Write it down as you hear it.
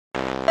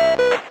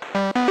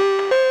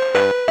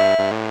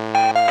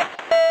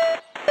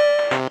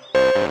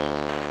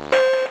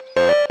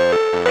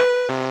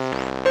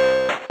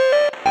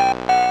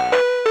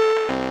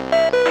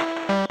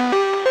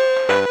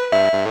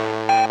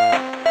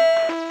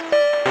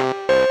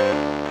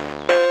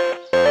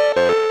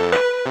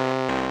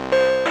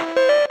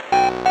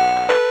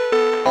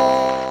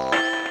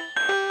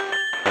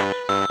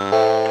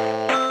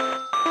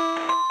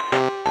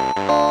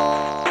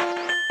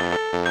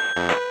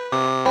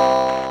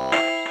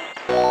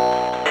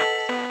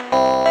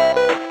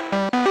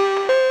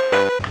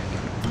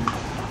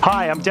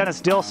I'm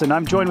Dennis Dilson.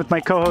 I'm joined with my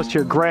co-host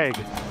here, Greg.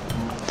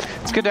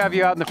 It's good to have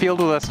you out in the field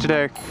with us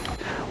today.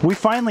 We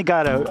finally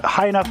got a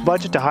high enough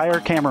budget to hire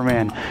a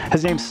cameraman.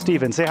 His name's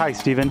Steven. Say hi,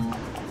 Steven.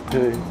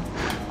 Hey.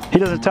 He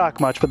doesn't talk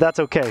much, but that's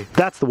okay.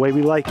 That's the way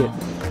we like it.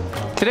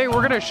 Today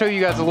we're going to show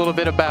you guys a little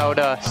bit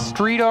about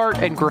street art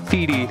and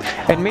graffiti,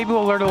 and maybe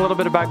we'll learn a little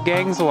bit about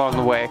gangs along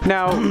the way.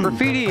 Now,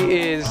 graffiti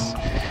is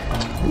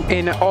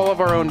in all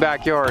of our own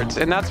backyards,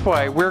 and that's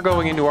why we're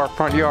going into our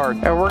front yard,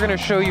 and we're going to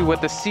show you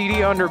what the seedy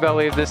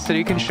underbelly of this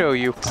city can show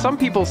you. Some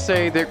people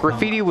say that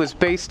graffiti was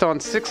based on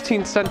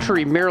 16th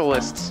century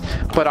muralists,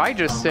 but I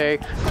just say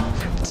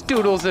it's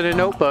doodles in a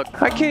notebook.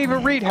 I can't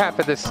even read half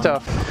of this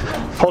stuff.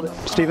 Hold it,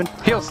 Steven.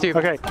 Heel, Steve.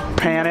 Okay,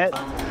 pan it.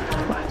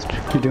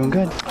 You're doing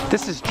good.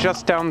 This is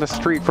just down the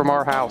street from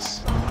our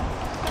house.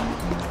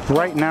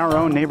 Right in our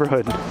own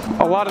neighborhood.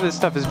 A lot of this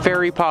stuff is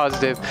very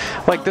positive.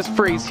 Like this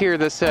phrase here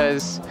that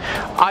says,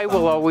 "I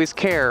will always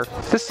care."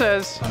 This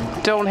says,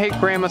 "Don't hate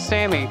Grandma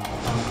Sammy."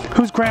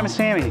 Who's Grandma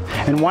Sammy,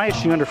 and why is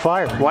she under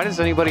fire? Why does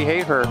anybody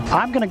hate her?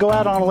 I'm gonna go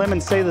out on a limb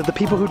and say that the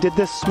people who did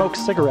this smoke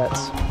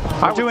cigarettes.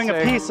 I'm doing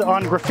a piece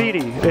on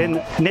graffiti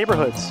in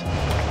neighborhoods.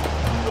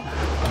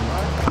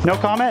 No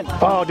comment?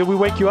 Oh, did we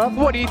wake you up?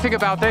 What do you think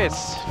about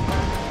this?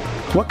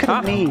 What could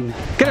it mean?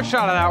 Get a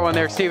shot of that one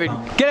there, Steven.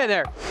 Get in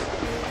there.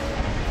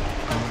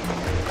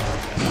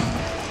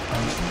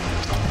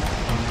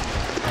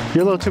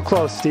 You're a little too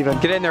close, Steven.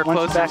 Get in there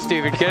closer,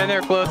 Steven. Get in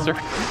there closer.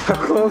 How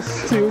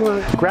close to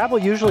what? Gravel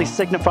usually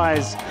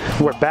signifies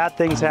where bad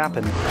things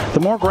happen. The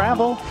more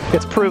gravel,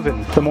 it's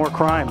proven, the more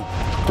crime.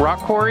 Rock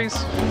quarries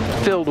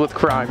filled with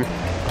crime.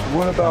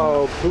 What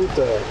about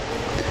Buddha?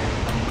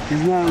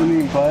 He's not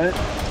any butt.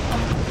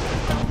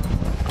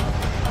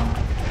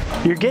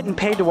 You're getting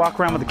paid to walk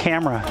around with a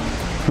camera,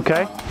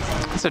 okay?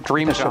 It's a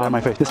dream Get that shit out of job.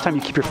 my face. This time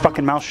you keep your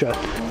fucking mouth shut.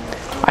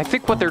 I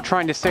think what they're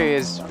trying to say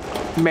is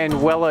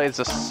Manuela is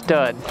a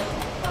stud.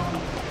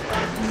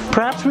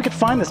 Perhaps we could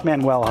find this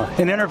Manuela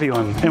and interview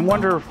him and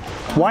wonder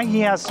why he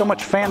has so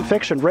much fan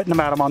fiction written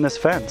about him on this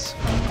fence.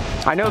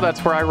 I know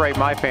that's where I write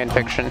my fan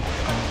fiction.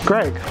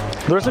 Greg,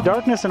 there's a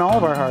darkness in all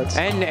of our hearts.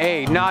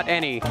 N-A, not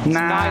any. It's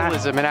Nah.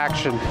 nihilism in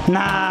action.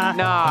 Nah.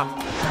 Nah.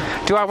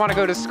 Do I want to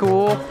go to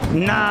school?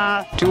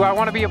 Nah. Do I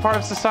want to be a part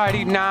of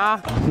society? Nah.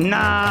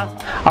 Nah.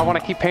 I want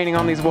to keep painting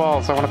on these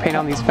walls. I want to paint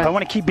on these I fences.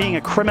 want to keep being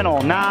a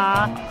criminal.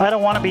 Nah. I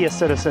don't want to be a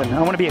citizen. I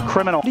want to be a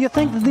criminal. Do you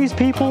think that these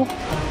people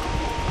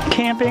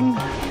camping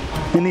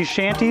in these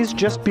shanties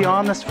just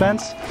beyond this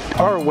fence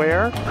are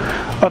aware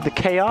of the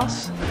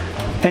chaos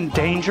and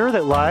danger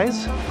that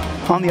lies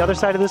on the other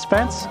side of this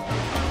fence?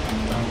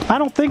 I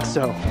don't think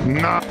so.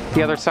 Nah.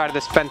 The other side of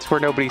this fence where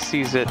nobody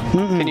sees it.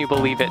 Can you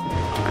believe it?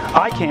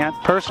 I can't,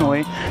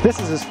 personally. This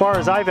is as far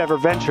as I've ever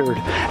ventured,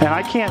 and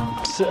I can't.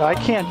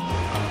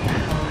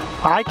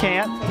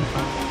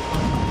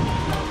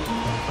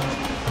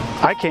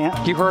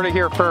 You heard it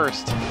here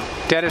first.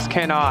 Dennis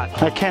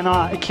cannot. I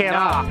cannot.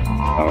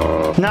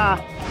 Nah. Nah.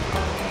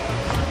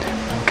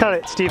 Cut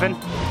it, Steven.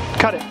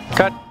 Cut it.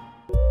 Cut.